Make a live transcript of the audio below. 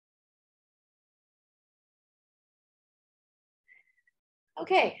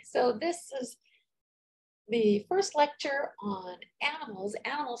Okay, so this is the first lecture on animals,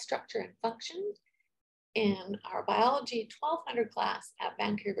 animal structure and function in our biology 1200 class at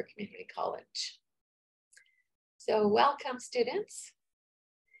Vancouver Community College. So welcome, students.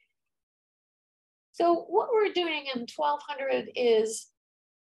 So what we're doing in 1200 is,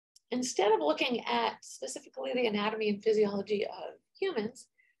 instead of looking at specifically the anatomy and physiology of humans,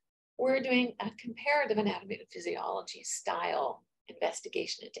 we're doing a comparative anatomy and physiology style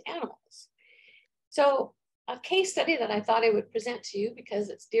investigation into animals. So a case study that I thought I would present to you because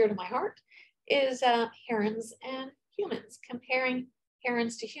it's dear to my heart is herons and humans, comparing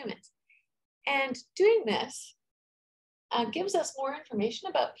herons to humans. And doing this gives us more information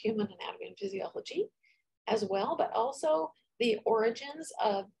about human anatomy and physiology as well, but also the origins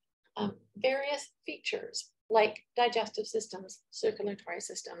of various features like digestive systems, circulatory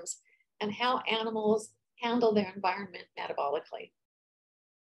systems, and how animals handle their environment metabolically.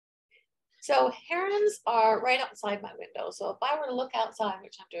 So herons are right outside my window. So if I were to look outside,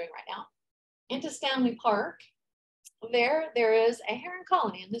 which I'm doing right now, into Stanley Park, there is a heron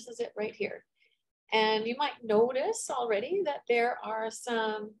colony, and this is it right here. And you might notice already that there are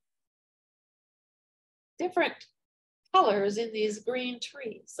some different colors in these green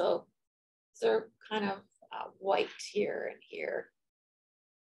trees. So they're kind of white here and here.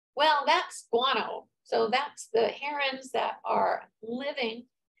 Well, that's guano. So that's the herons that are living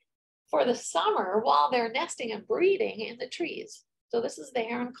for the summer while they're nesting and breeding in the trees. So this is the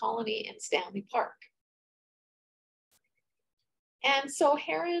heron colony in Stanley Park. And so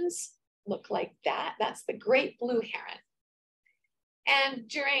herons look like that. That's the great blue heron. And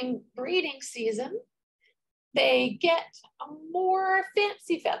during breeding season, they get more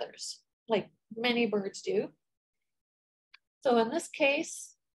fancy feathers, like many birds do. So in this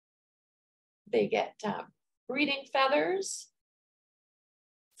case, they get breeding feathers,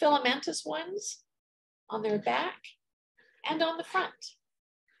 filamentous ones on their back and on the front.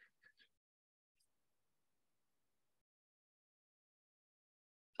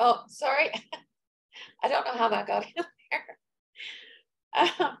 Oh, sorry. I don't know how that got in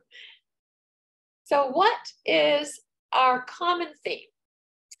there. So what is our common theme?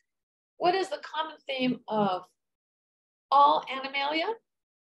 What is the common theme of all Animalia?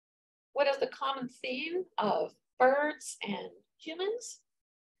 What is the common theme of birds and humans?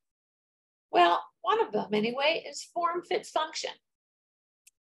 Well, one of them anyway is form fits function.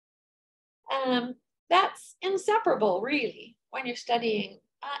 That's inseparable really when you're studying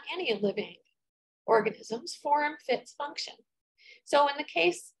any living organisms, form fits function. So in the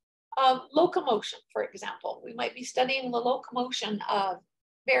case of locomotion, for example, we might be studying the locomotion of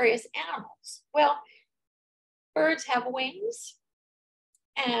various animals. Well, birds have wings,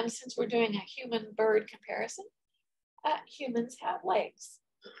 and since we're doing a human-bird comparison, humans have legs.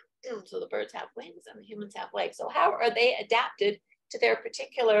 So the birds have wings and the humans have legs. So how are they adapted to their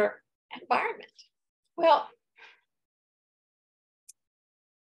particular environment? Well,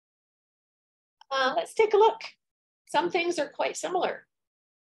 let's take a look. Some things are quite similar.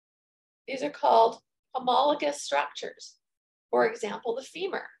 These are called homologous structures. For example, the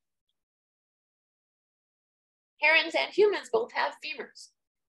femur. Herons and humans both have femurs.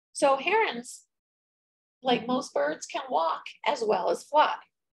 So herons, like most birds, can walk as well as fly.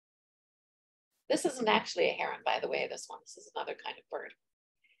 This isn't actually a heron, by the way, this one. This is another kind of bird.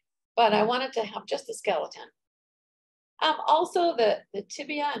 But I wanted to have just the skeleton. Also, the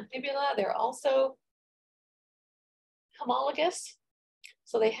tibia and fibula, they're also homologous.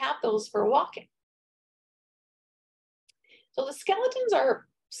 So they have those for walking. So the skeletons are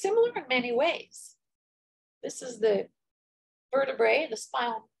similar in many ways. This is the vertebrae, the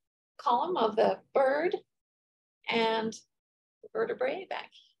spinal column of the bird, and the vertebrae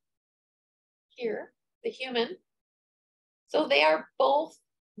back here, the human. So they are both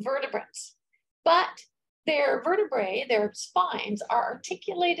vertebrates, but their vertebrae, their spines, are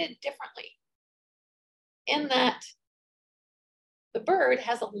articulated differently in that the bird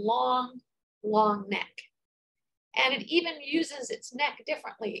has a long, long neck. And it even uses its neck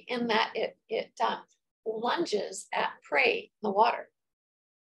differently in that it lunges at prey in the water.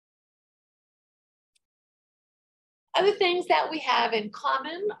 Other things that we have in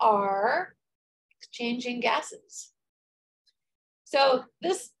common are exchanging gases. So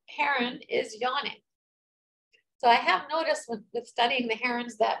this heron is yawning. So I have noticed with studying the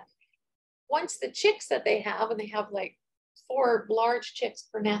herons that once the chicks that they have, and they have like 4 large chicks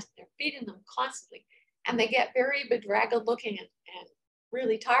per nest, they're feeding them constantly, and they get very bedraggled looking and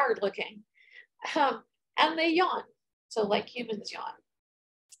really tired looking, and they yawn. So like humans yawn.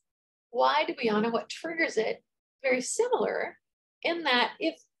 Why do we yawn and what triggers it? Very similar in that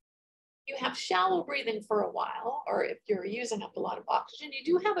if you have shallow breathing for a while, or if you're using up a lot of oxygen, you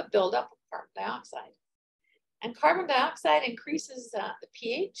do have a buildup of carbon dioxide. And carbon dioxide increases the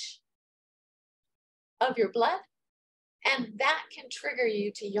pH of your blood, and that can trigger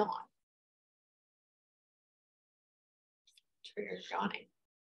you to yawn. Triggers yawning.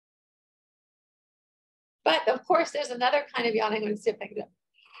 But of course, there's another kind of yawning. I'm going to see if I can do it.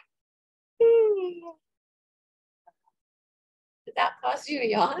 Did that cause you to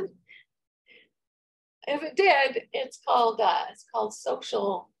yawn? If it did, it's called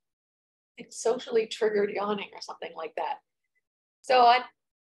socially triggered yawning or something like that. So I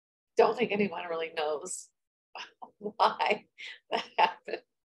don't think anyone really knows why that happened.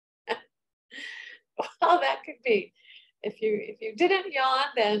 Well, that could be. If you didn't yawn,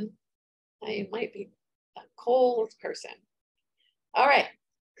 then you might be a cold person. All right,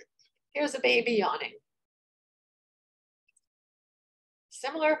 here's a baby yawning.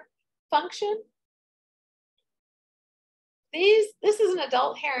 Similar function. This is an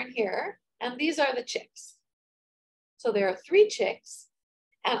adult heron here, and these are the chicks. So there are 3 chicks,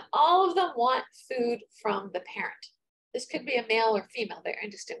 and all of them want food from the parent. This could be a male or female, they're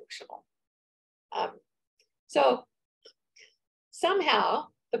indistinguishable. So somehow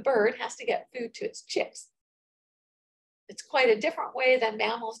the bird has to get food to its chicks. It's quite a different way than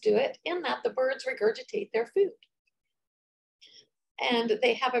mammals do it, in that the birds regurgitate their food. And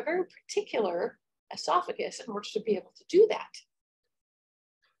they have a very particular esophagus in order to be able to do that.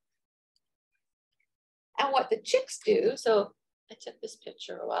 And what the chicks do, so I took this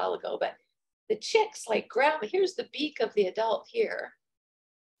picture a while ago, but the chicks like grab, here's the beak of the adult here,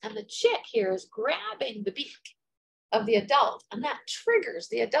 and the chick here is grabbing the beak of the adult, and that triggers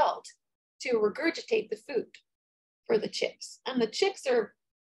the adult to regurgitate the food for the chicks. And the chicks they're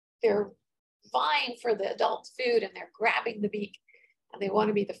vying for the adult's food, and they're grabbing the beak, and they want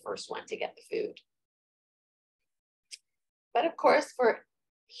to be the first one to get the food. But of course, for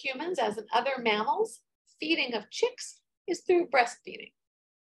humans, as in other mammals, feeding of chicks is through breastfeeding.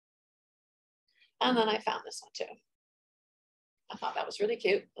 And then I found this one too. I thought that was really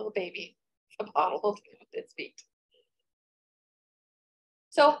cute, little baby, a bottle holding up its feet.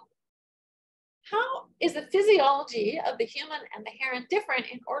 So how is the physiology of the human and the heron different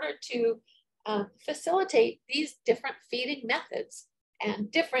in order to facilitate these different feeding methods and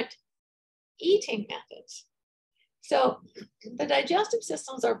different eating methods? So the digestive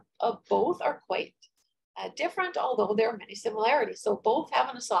systems of both are quite different, although there are many similarities. So both have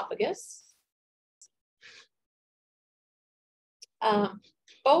an esophagus.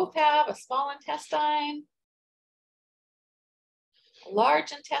 Both have a small intestine, a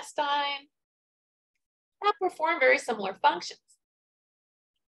large intestine, that perform very similar functions.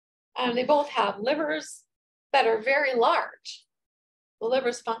 They both have livers that are very large. The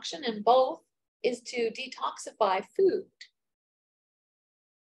liver's function in both is to detoxify food.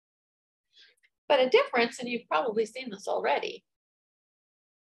 But a difference, and you've probably seen this already,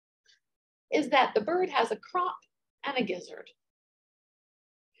 is that the bird has a crop and a gizzard.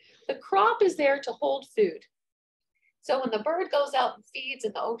 The crop is there to hold food. So when the bird goes out and feeds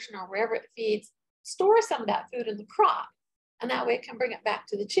in the ocean or wherever it feeds, store some of that food in the crop, and that way it can bring it back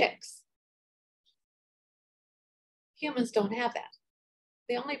to the chicks. Humans don't have that.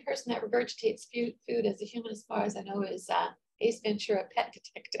 The only person that regurgitates food as a human, as far as I know, is Ace Ventura, Pet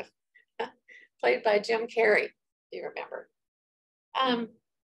Detective, played by Jim Carrey, if you remember.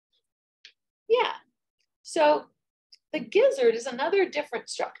 Yeah, so the gizzard is another different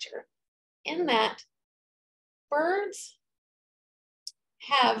structure in that birds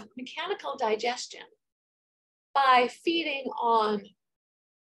have mechanical digestion by feeding on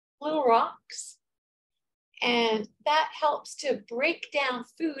little rocks, and that helps to break down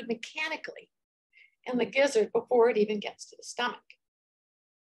food mechanically in the gizzard before it even gets to the stomach.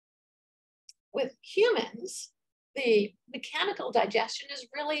 With humans, the mechanical digestion is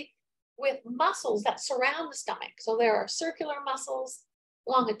really with muscles that surround the stomach. So there are circular muscles,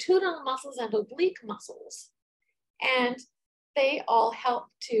 longitudinal muscles, and oblique muscles. And they all help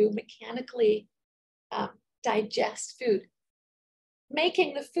to mechanically digest food,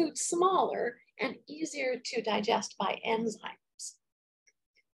 making the food smaller and easier to digest by enzymes.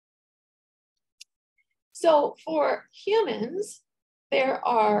 So for humans, there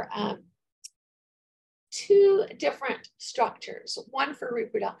are 2 different structures, one for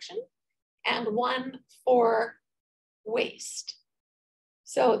reproduction and one for waste.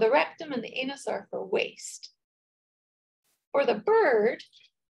 So the rectum and the anus are for waste. For the bird,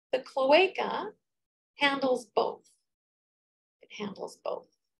 the cloaca handles both. It handles both.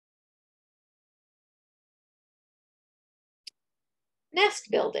 nest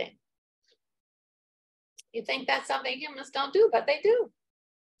building. You think that's something humans don't do, but they do.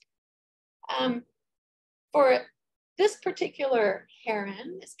 For this particular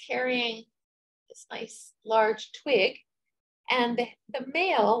heron is carrying this nice large twig, and the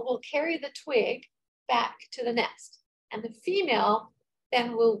male will carry the twig back to the nest, and the female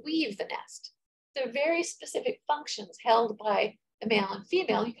then will weave the nest. There are very specific functions held by the male and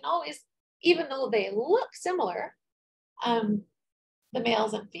female. You can always, even though they look similar, the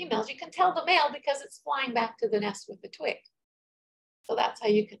males and females, you can tell the male because it's flying back to the nest with the twig. So that's how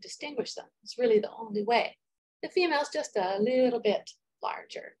you can distinguish them. It's really the only way. The female's just a little bit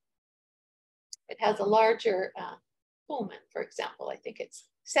larger. It has a larger pulmen, for example. I think it's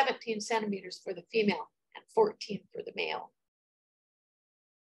 17 centimeters for the female and 14 for the male.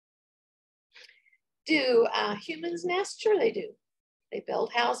 Do humans nest? Sure they do. They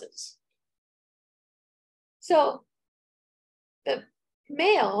build houses. So the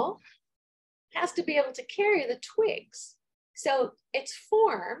male has to be able to carry the twigs. So its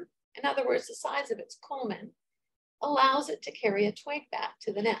form, in other words, the size of its culmen, allows it to carry a twig back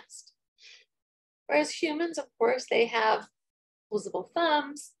to the nest. Whereas humans, of course, they have opposable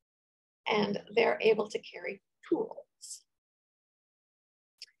thumbs and they're able to carry tools.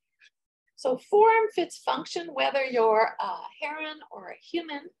 So form fits function, whether you're a heron or a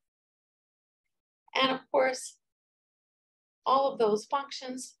human. And of course, all of those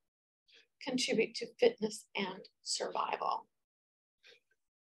functions contribute to fitness and survival.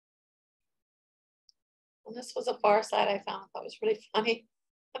 And this was a far side I found that was really funny.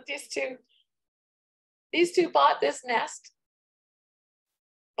 These two bought this nest,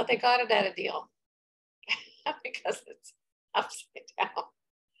 but they got it at a deal because it's upside down.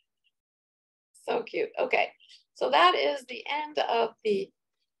 So cute. Okay, so that is the end of the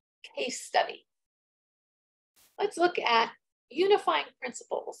case study. Let's look at unifying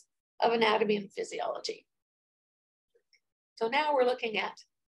principles of anatomy and physiology. So now we're looking at,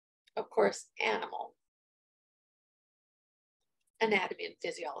 of course, animal anatomy and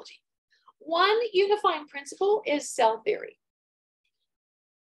physiology. One unifying principle is cell theory.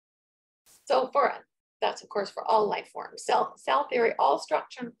 So that's of course for all life forms. Cell theory, all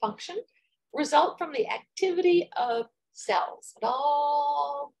structure and function result from the activity of cells. It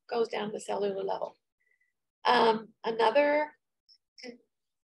all goes down to the cellular level. Another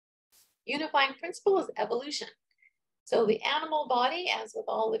unifying principle is evolution. So the animal body, as with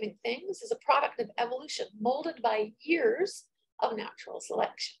all living things, is a product of evolution molded by years of natural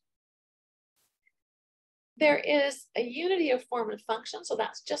selection. There is a unity of form and function, so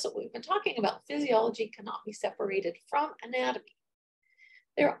that's just what we've been talking about. Physiology cannot be separated from anatomy.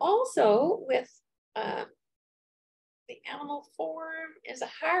 There also, with the animal form, is a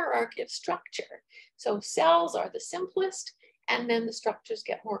hierarchy of structure. So cells are the simplest, and then the structures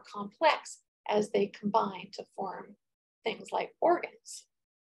get more complex as they combine to form things like organs.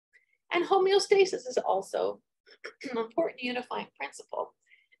 And homeostasis is also an important unifying principle,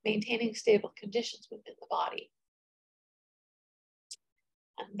 maintaining stable conditions within the body.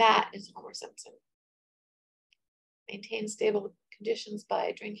 And that is Homer Simpson. Maintain stable conditions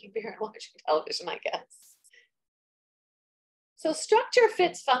by drinking beer and watching television, I guess. So structure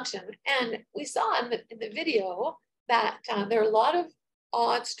fits function. And we saw in the video that there are a lot of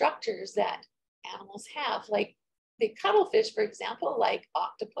odd structures that animals have, like the cuttlefish, for example, like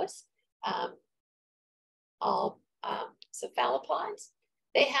octopus, all cephalopods.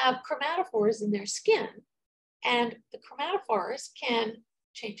 They have chromatophores in their skin, and the chromatophores can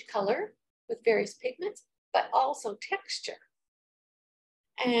change color with various pigments, but also texture.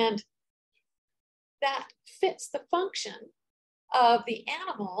 And that fits the function of the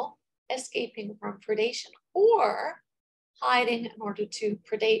animal escaping from predation or hiding in order to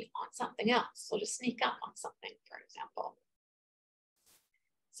predate on something else. So to sneak up on something, for example.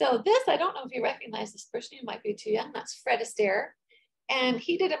 So this, I don't know if you recognize this person, you might be too young, that's Fred Astaire. And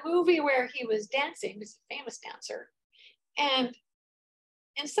he did a movie where he was dancing, he's a famous dancer. And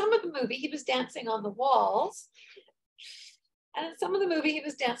in some of the movie, he was dancing on the walls. And in some of the movie, he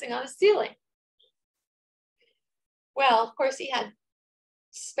was dancing on the ceiling. Well, of course, he had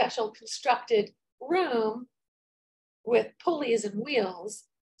special constructed room with pulleys and wheels.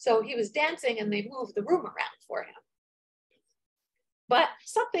 So he was dancing and they moved the room around for him. But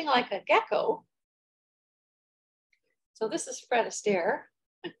something like a gecko, so this is Fred Astaire,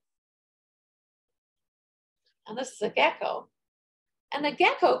 and this is a gecko. And the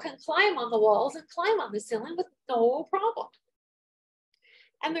gecko can climb on the walls and climb on the ceiling with no problem.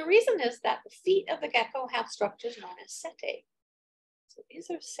 And the reason is that the feet of the gecko have structures known as setae. So these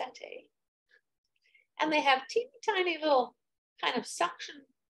are setae. And they have teeny tiny little kind of suction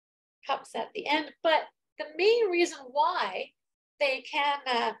cups at the end, but the main reason why they can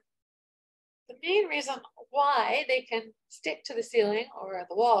stick to the ceiling or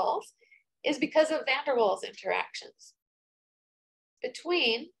the walls is because of van der Waals interactions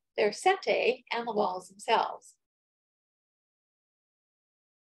between their setae and the walls themselves.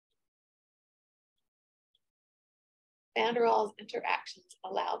 Van der Waals interactions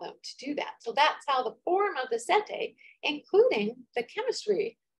allow them to do that. So that's how the form of the setae, including the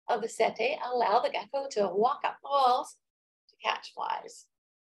chemistry of the setae, allow the gecko to walk up the walls to catch flies.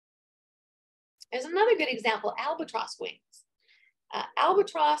 There's another good example, albatross wings.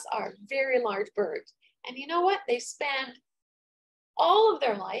 Albatross are very large birds. And you know what? They spend all of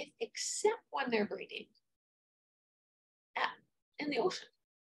their life, except when they're breeding, in the ocean.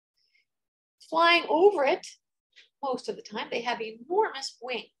 Flying over it, most of the time, they have enormous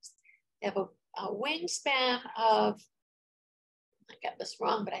wings. They have a wingspan of, I get this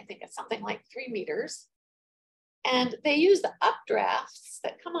wrong, but I think it's something like 3 meters. And they use the updrafts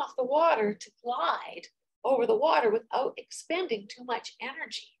that come off the water to glide over the water without expending too much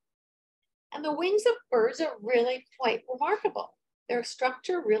energy. And the wings of birds are really quite remarkable. Their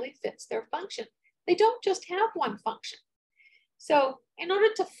structure really fits their function. They don't just have one function. So in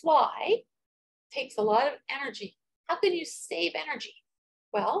order to fly, it takes a lot of energy. How can you save energy?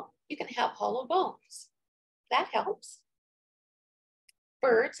 Well, you can have hollow bones. That helps.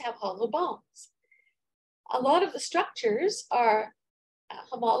 Birds have hollow bones. A lot of the structures are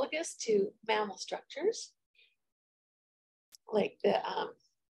homologous to mammal structures, like the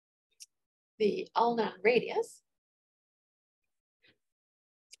ulnar radius.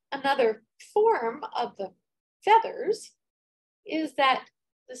 Another form of the feathers is that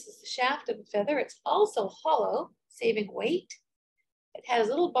this is the shaft of the feather. It's also hollow, saving weight. It has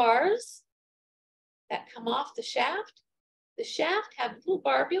little bars that come off the shaft. The shaft have little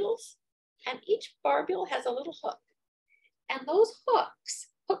barbules, and each barbule has a little hook. And those hooks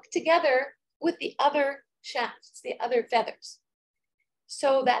hook together with the other shafts, the other feathers,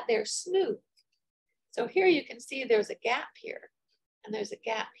 so that they're smooth. So here you can see there's a gap here, and there's a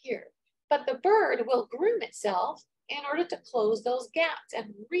gap here. But the bird will groom itself in order to close those gaps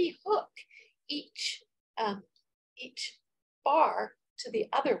and rehook each bar to the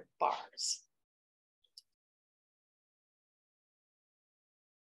other bars.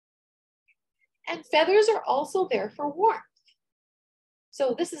 And feathers are also there for warmth.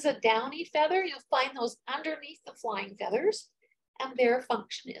 So this is a downy feather. You'll find those underneath the flying feathers, and their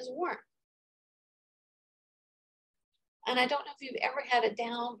function is warmth. And I don't know if you've ever had a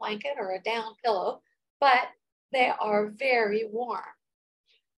down blanket or a down pillow, but they are very warm.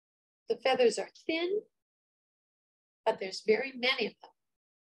 The feathers are thin, but there's very many of them.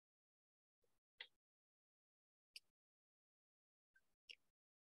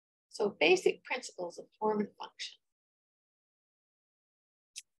 So basic principles of form and function.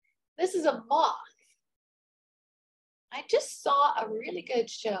 This is a moth. I just saw a really good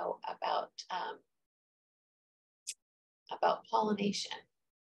show about pollination.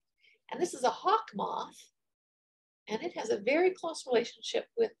 And this is a hawk moth, and it has a very close relationship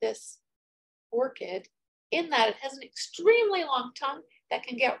with this orchid in that it has an extremely long tongue that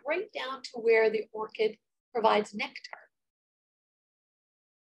can get right down to where the orchid provides nectar.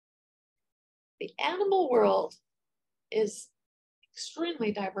 The animal world is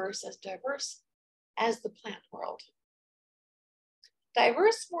extremely diverse as the plant world.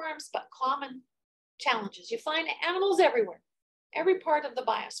 Diverse forms, but common challenges. You find animals everywhere. Every part of the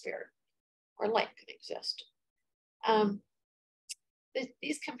biosphere or life can exist.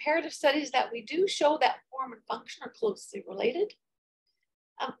 These comparative studies that we do show that form and function are closely related.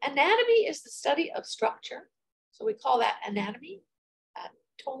 Anatomy is the study of structure. So we call that anatomy.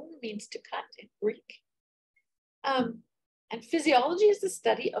 Tone means to cut in Greek. And physiology is the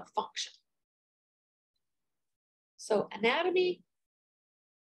study of function. So anatomy,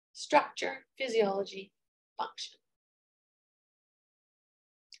 structure, physiology, function.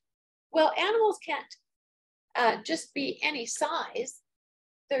 Well, animals can't just be any size.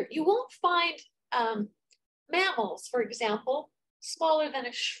 You won't find mammals, for example, smaller than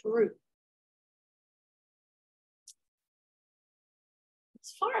a shrew.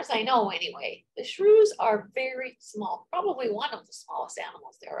 As far as I know anyway, the shrews are very small, probably one of the smallest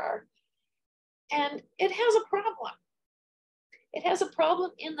animals there are. And it has a problem. It has a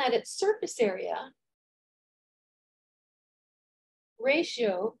problem in that its surface area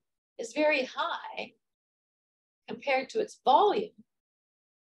ratio is very high compared to its volume,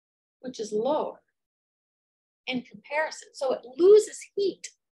 which is lower in comparison. So it loses heat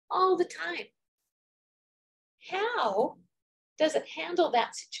all the time. How does it handle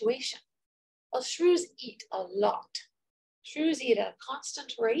that situation? Well, shrews eat a lot. Shrews eat at a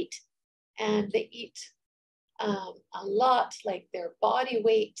constant rate, and they eat a lot, like their body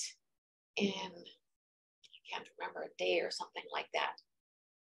weight in, I can't remember, a day or something like that.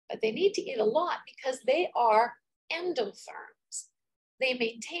 But they need to eat a lot because they are endotherms. They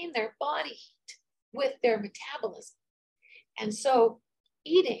maintain their body heat with their metabolism. And so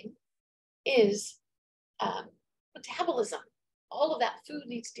eating is metabolism. All of that food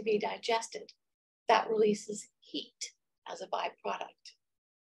needs to be digested. That releases heat as a byproduct.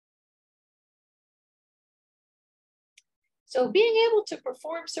 So being able to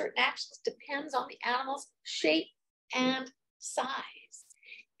perform certain actions depends on the animal's shape and size.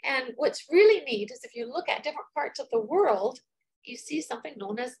 And what's really neat is if you look at different parts of the world, you see something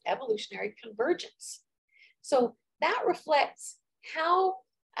known as evolutionary convergence. So that reflects how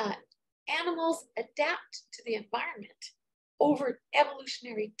animals adapt to the environment over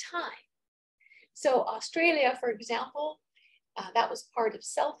evolutionary time. So Australia, for example, that was part of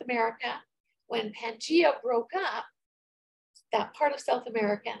South America. When Pangea broke up, that part of South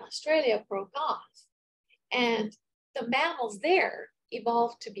America and Australia broke off. And the mammals there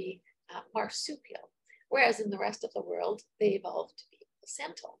evolved to be marsupial, whereas in the rest of the world, they evolved to be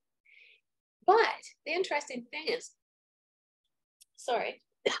placental. But the interesting thing is, sorry,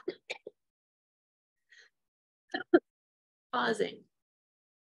 pausing.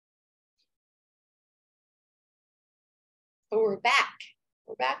 So we're back.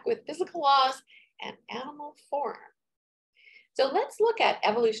 We're back with physical laws and animal form. So let's look at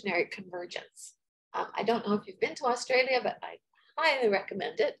evolutionary convergence. I don't know if you've been to Australia, but I highly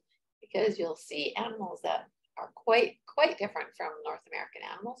recommend it because you'll see animals that are quite different from North American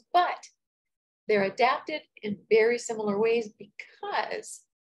animals, but they're adapted in very similar ways because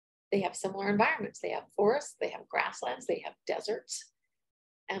they have similar environments. They have forests, they have grasslands, they have deserts,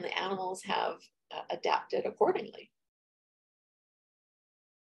 and the animals have adapted accordingly.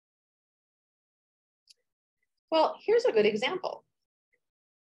 Well, here's a good example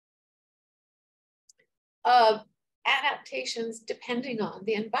of adaptations depending on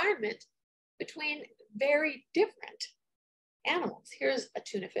the environment between very different animals. Here's a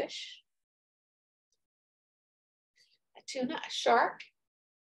tuna fish, a tuna, a shark.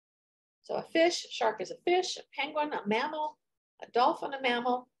 So a fish, a shark is a fish, a penguin, a mammal, a dolphin, a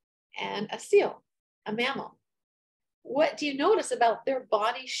mammal, and a seal, a mammal. What do you notice about their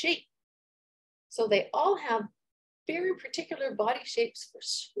body shape? So they all have very particular body shapes for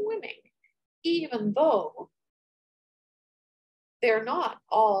swimming, even though they're not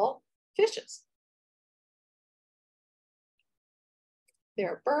all fishes.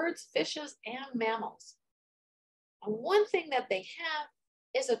 They're birds, fishes, and mammals. And one thing that they have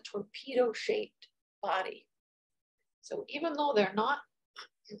is a torpedo-shaped body. So even though they're not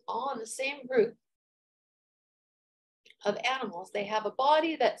all in the same group of animals, they have a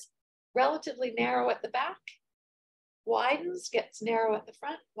body that's relatively narrow at the back, widens, gets narrow at the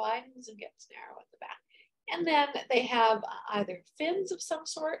front, widens, and gets narrow at the back. And then they have either fins of some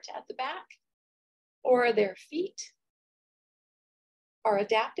sort at the back, or their feet are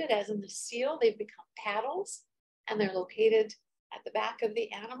adapted, as in the seal, they've become paddles, and they're located at the back of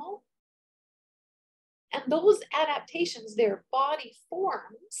the animal. And those adaptations, their body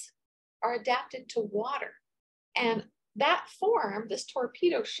forms, are adapted to water. And that form, this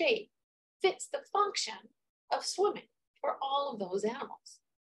torpedo shape, fits the function of swimming for all of those animals.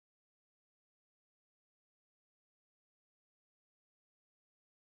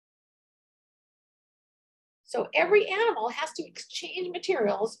 So every animal has to exchange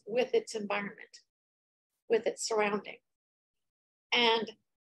materials with its environment, with its surrounding. And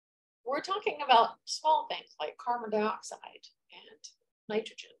we're talking about small things like carbon dioxide and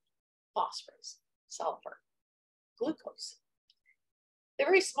nitrogen, phosphorus, sulfur, glucose. They're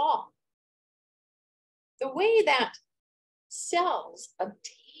very small. The way that cells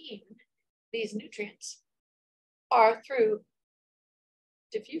obtain these nutrients are through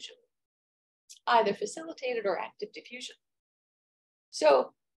diffusion, either facilitated or active diffusion.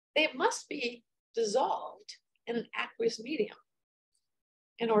 So they must be dissolved in an aqueous medium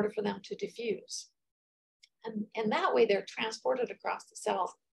in order for them to diffuse. And that way they're transported across the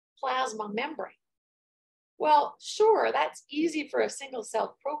cell's plasma membrane. Well, sure, that's easy for a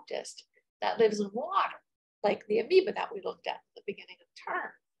single-celled protist that lives in water, like the amoeba that we looked at the beginning of the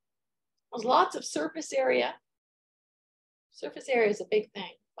term. There's lots of surface area. Surface area is a big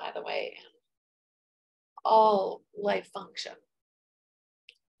thing, by the way, in all life function.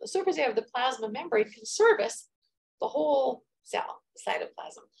 The surface area of the plasma membrane can service the whole cell, the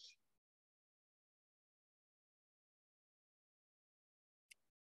cytoplasm.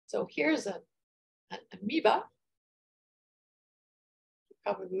 So here's an amoeba. You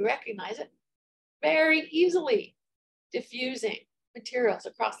probably recognize it. Very easily diffusing materials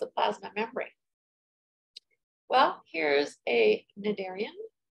across the plasma membrane. Well, here's a cnidarian.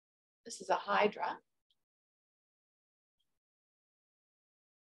 This is a hydra.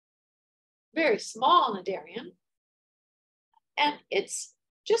 Very small cnidarian. And it's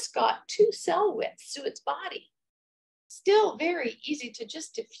just got 2 cell widths to its body. Still very easy to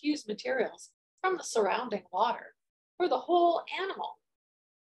just diffuse materials from the surrounding water for the whole animal.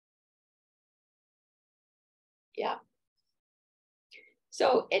 Yeah.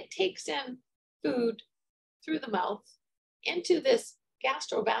 So it takes in food through the mouth into this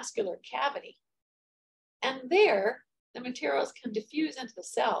gastrovascular cavity. And there, the materials can diffuse into the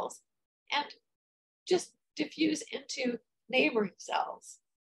cells and just diffuse into neighboring cells.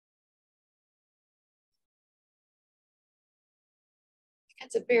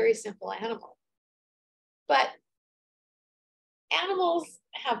 It's a very simple animal. But animals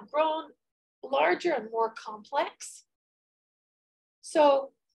have grown larger and more complex.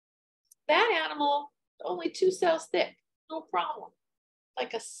 So that animal, only 2 cells thick, no problem.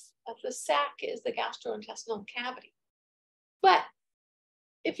 Like the sac is the gastrointestinal cavity. But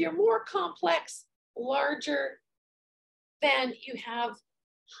if you're more complex, larger, then you have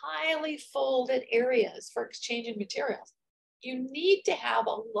highly folded areas for exchanging materials. You need to have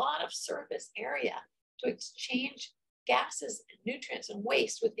a lot of surface area to exchange gases and nutrients and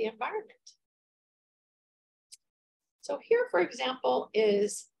waste with the environment. So here, for example,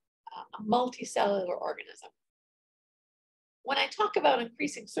 is a multicellular organism. When I talk about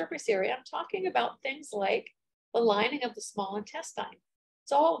increasing surface area, I'm talking about things like the lining of the small intestine.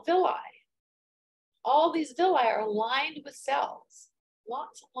 It's all villi. All these villi are lined with cells,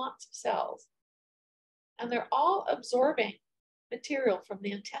 lots and lots of cells. And they're all absorbing material from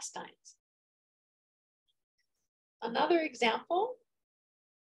the intestines. Another example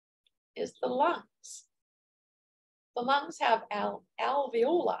is the lungs. The lungs have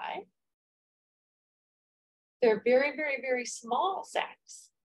alveoli. They're very, very, very small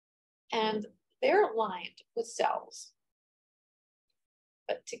sacs, and they're lined with cells.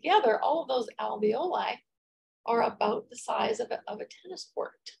 But together, all of those alveoli are about the size of a tennis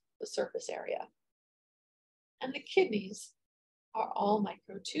court, the surface area. And the kidneys are all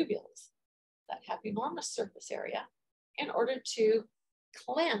microtubules that have enormous surface area in order to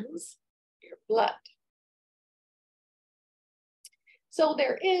cleanse your blood. So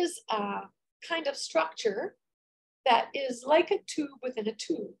there is a kind of structure that is like a tube within a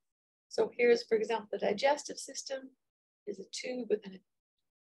tube. So here's, for example, the digestive system is a tube within a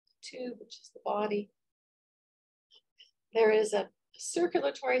tube, which is the body. There is a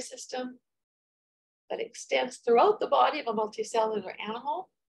circulatory system that extends throughout the body of a multicellular animal,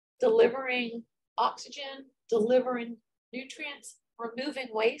 delivering oxygen, delivering nutrients, removing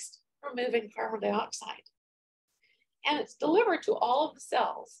waste, removing carbon dioxide. And it's delivered to all of the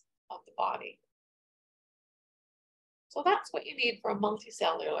cells of the body. So that's what you need for a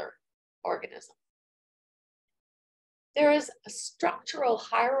multicellular organism. There is a structural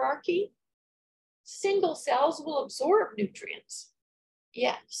hierarchy. Single cells will absorb nutrients,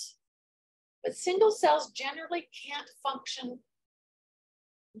 yes, but single cells generally can't function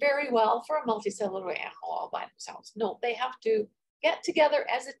very well for a multicellular animal all by themselves. No, they have to get together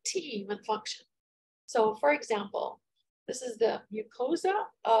as a team and function. So for example, this is the mucosa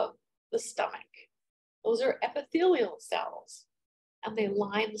of the stomach. Those are epithelial cells, and they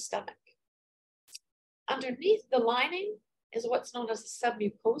line the stomach. Underneath the lining is what's known as the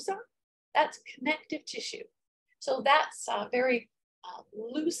submucosa. That's connective tissue. So that's very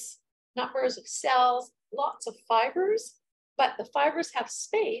loose numbers of cells, lots of fibers, but the fibers have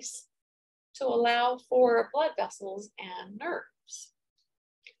space to allow for blood vessels and nerves.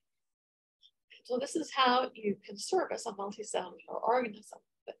 So this is how you can service a multicellular organism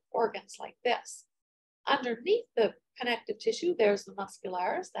with organs like this. Underneath the connective tissue, there's the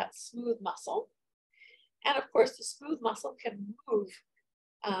muscularis, that's smooth muscle. And of course, the smooth muscle can move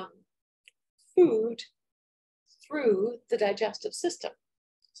food through the digestive system.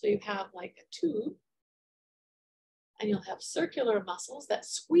 So you have like a tube, and you'll have circular muscles that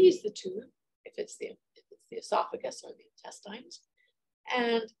squeeze the tube, if it's the esophagus or the intestines,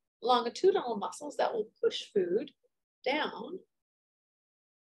 and longitudinal muscles that will push food down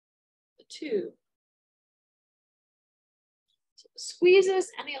the tube. So it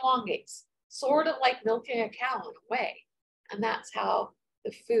squeezes and elongates, sort of like milking a cow in a way. And that's how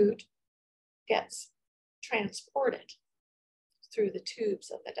the food gets transported through the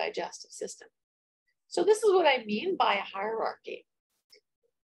tubes of the digestive system. So this is what I mean by a hierarchy.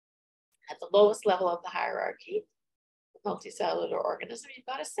 At the lowest level of the hierarchy, the multicellular organism, you've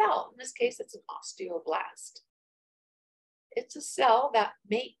got a cell. In this case, it's an osteoblast. It's a cell that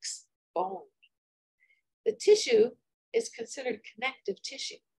makes bone. The tissue is considered connective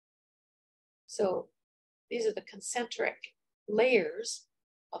tissue. So these are the concentric layers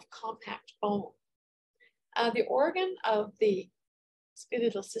of compact bone. The organ of the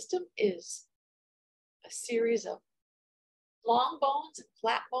skeletal system is a series of long bones and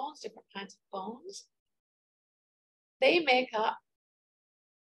flat bones, different kinds of bones. They make up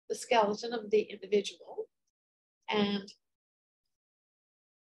the skeleton of the individual. And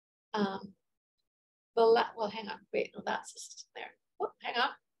well, hang on, wait, no, that's the system there. Oh, hang on.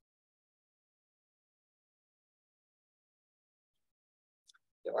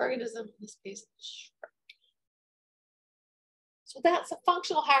 The organism in this case is short. So that's a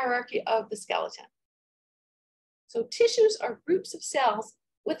functional hierarchy of the skeleton. So tissues are groups of cells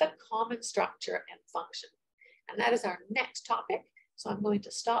with a common structure and function. And that is our next topic. So I'm going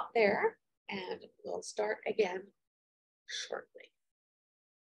to stop there and we'll start again shortly.